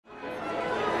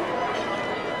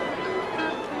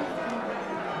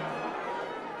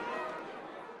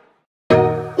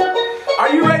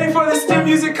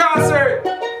STEMusic concert.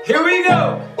 Here we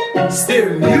go.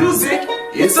 STEMusic,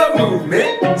 it's a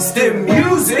movement.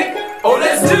 STEMusic, oh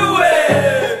let's do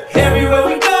it. Everywhere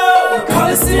we go, we call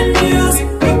it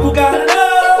STEMusic. People gotta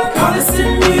know, we call it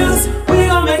STEMusic. We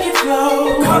gon' make it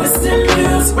flow, we call it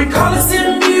STEMusic. We call it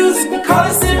STEMusic, we call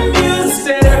it STEMusic.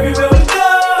 Said everywhere we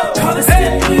go, call it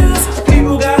STEMusic.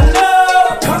 People gotta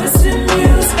know, call it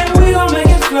STEMusic. And we gon' make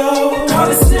it flow,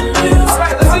 call it STEMusic.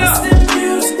 Alright, let's go.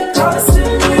 Call it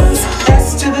STEMusic.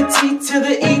 S to the T to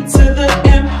the E to the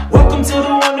M. Welcome to the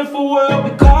wonderful world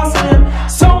we call STEM.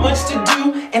 So much to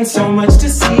do and so much to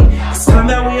see. It's time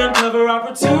that we uncover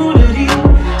opportunity.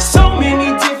 So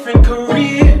many different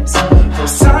careers, from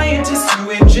scientists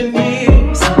to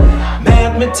engineers,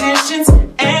 mathematicians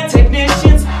and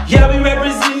technicians. Yeah, we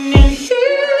representing here.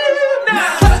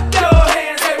 Now clap your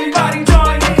hands, everybody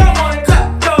join me. Come on and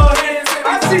clap your hands.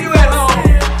 I see you at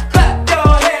home. Clap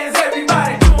your hands,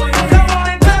 everybody join me. Come on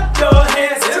and clap your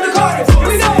hands. To the chorus, here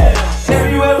we go.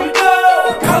 Everywhere we go,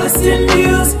 call it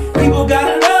STEMusic. People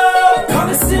gotta know, call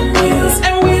it STEMusic.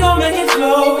 And we gon' make it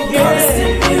flow, yeah.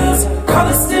 Call it STEMusic, call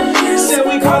it STEMusic. Said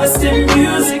we call it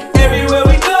STEMusic. Everywhere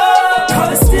we go, call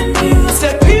it STEMusic.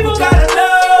 Said people gotta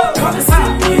know, call it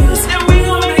STEMusic. And we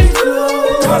gon' make it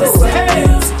flow, call it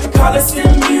STEMusic. Call it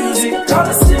STEMusic, call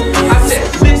it STEMusic. I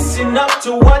said listen up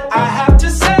to what I have to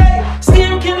say.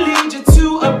 STEM can lead you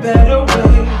to a better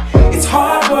way. It's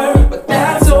hard work, but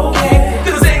that's okay,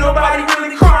 cause ain't nobody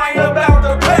really crying about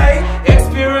the pay.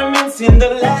 Experiments in the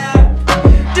lab,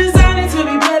 designing to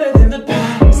be better than the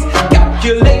past.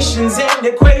 Calculations and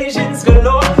equations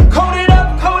galore. Code it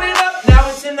up, now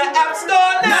it's in the app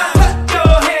store. Now clap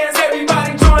your hands,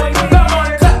 everybody join me. Come on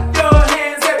and clap your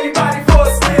hands, everybody for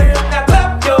STEM. Now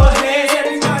clap your hands,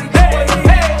 everybody. Hey,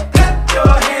 hey, clap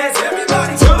your hands,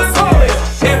 everybody to the chorus.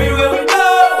 Everywhere we go,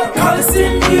 we call it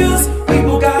STEMusic.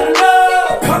 People gotta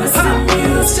know, call it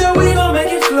STEMusic. So we gon'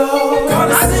 make it flow. Call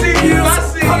it STEMusic. I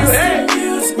see you, hey.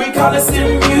 We call it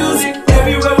STEMusic.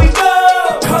 Everywhere we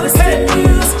go, call it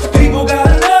STEMusic. People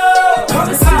gotta know, call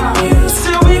it STEMusic.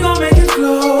 So we gon' make it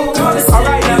flow. Call it STEMusic.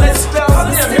 Alright, now let's spell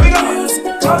STEM. Here we go.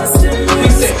 Call it STEMusic. We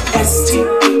say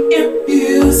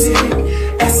STEMusic,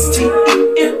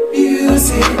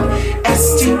 STEMusic,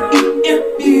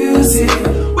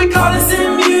 STEMusic. We call it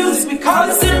STEMusic. We call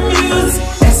it STEMusic.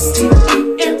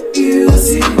 STEMusic,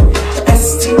 STEMusic,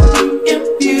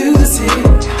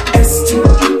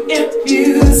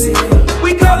 STEMusic.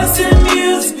 We call it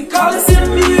STEMusic. We call it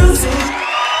STEMusic.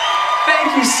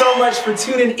 Thank you so much for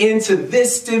tuning in to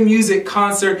this STEMusic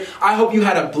concert. I hope you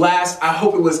had a blast. I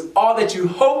hope it was all that you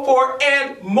hoped for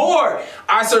and more.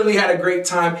 I certainly had a great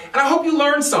time, and I hope you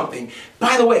learned something.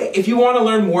 By the way, if you want to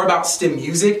learn more about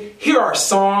STEMusic, hear our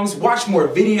songs, watch more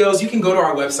videos, you can go to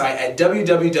our website at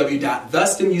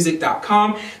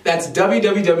www.thestemusic.com. That's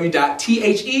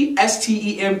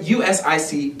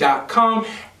www.thestemusic.com.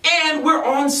 And we're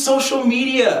on social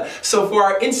media. So for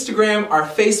our Instagram, our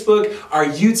Facebook, our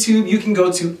YouTube, you can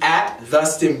go to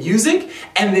 @thestemusic.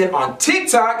 And then on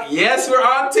TikTok, yes, we're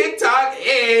on TikTok,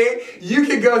 you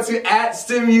can go to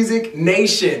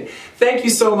 @STEMmusicNation. Thank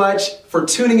you so much for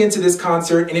tuning into this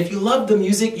concert. And if you love the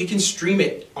music, you can stream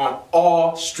it on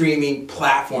all streaming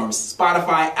platforms.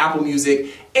 Spotify, Apple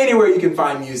Music, anywhere you can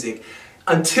find music.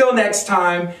 Until next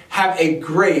time, have a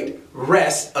great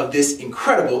rest of this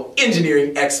incredible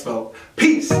engineering expo.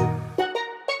 Peace.